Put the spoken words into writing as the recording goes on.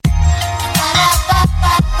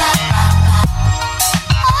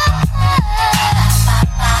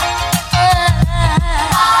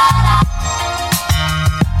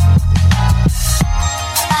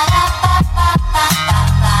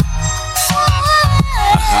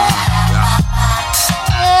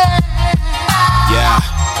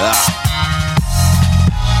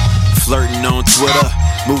Flirting on Twitter,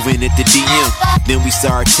 moving at the DM. Then we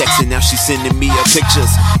started texting, now she sending me her pictures.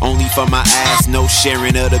 Only for my eyes, no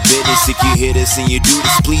sharing of the business. If you hear this and you do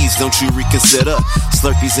this, please don't you reconsider.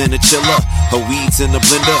 Slurpees in the chiller, her weeds in the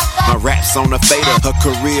blender. My raps on the fader, her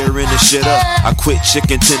career in the shitter. I quit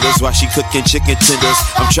chicken tenders while she cooking chicken tenders.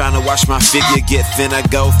 I'm trying to watch my figure get finna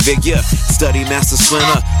go figure. Study Master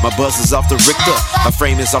Splinter, my buzz is off the Richter. Her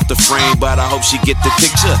frame is off the frame, but I hope she get the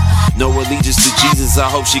picture. No allegiance to Jesus, I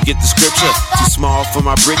hope she get the scripture. Too small for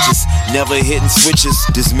my britches, never hitting switches.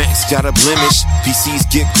 This Max got a blemish, PCs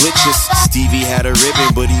get glitches. Stevie had a ribbon,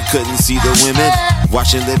 but he couldn't see the women.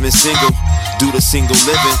 Watching Living Single, do the single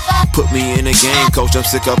living. Put me in a game, coach, I'm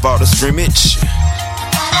sick of all the scrimmage.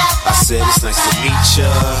 I said it's nice to meet ya.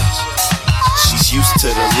 She's used to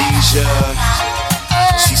the leisure.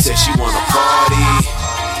 She said she wanna party.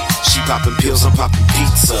 She popping pills, I'm popping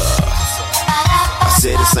pizza. I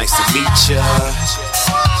said it's nice to meet ya.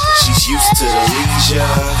 She's used to the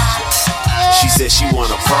leisure. She said she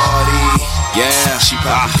wanna party. Yeah, she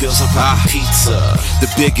poppin' pills, I'm poppin' pizza.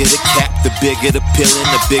 The bigger the cap, the bigger the pillin'.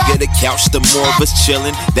 The bigger the couch, the more of us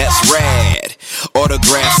chillin'. That's rad.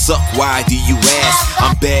 Autographs suck, why do you ask?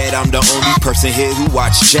 I'm bad, I'm the only person here who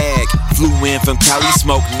watch Jag. Flew in from Cali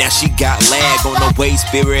Smoke, now she got lag. On the way,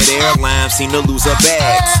 Spirit Airlines seem to lose her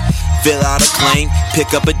bags. Fill out a claim,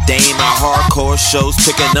 pick up a dame. Our hardcore shows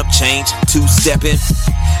picking up change, two-stepping.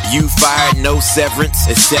 You fired, no severance,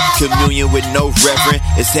 except communion with no reverend.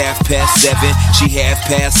 It's 7:30, she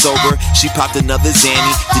half-past sober. She popped another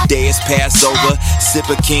Zanny, today is Passover. Sip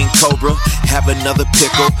a King Cobra, have another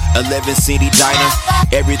pickle. 11 CD diner,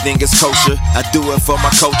 everything is kosher. I do it for my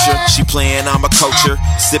culture, she playing, I'm a coacher.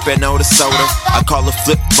 Sipping on the soda, I call a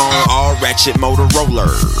flip phone, all ratchet Motorola.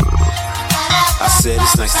 I said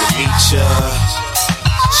it's nice to meet ya.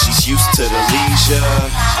 She's used to the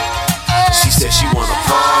leisure. She said she wanna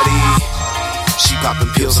party. She poppin'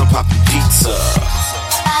 pills, I'm poppin' pizza.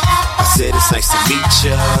 I said it's nice to meet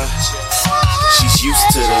ya. She's used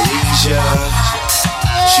to the leisure.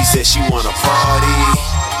 She said she wanna party.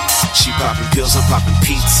 She poppin' pills, I'm poppin'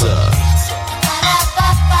 pizza.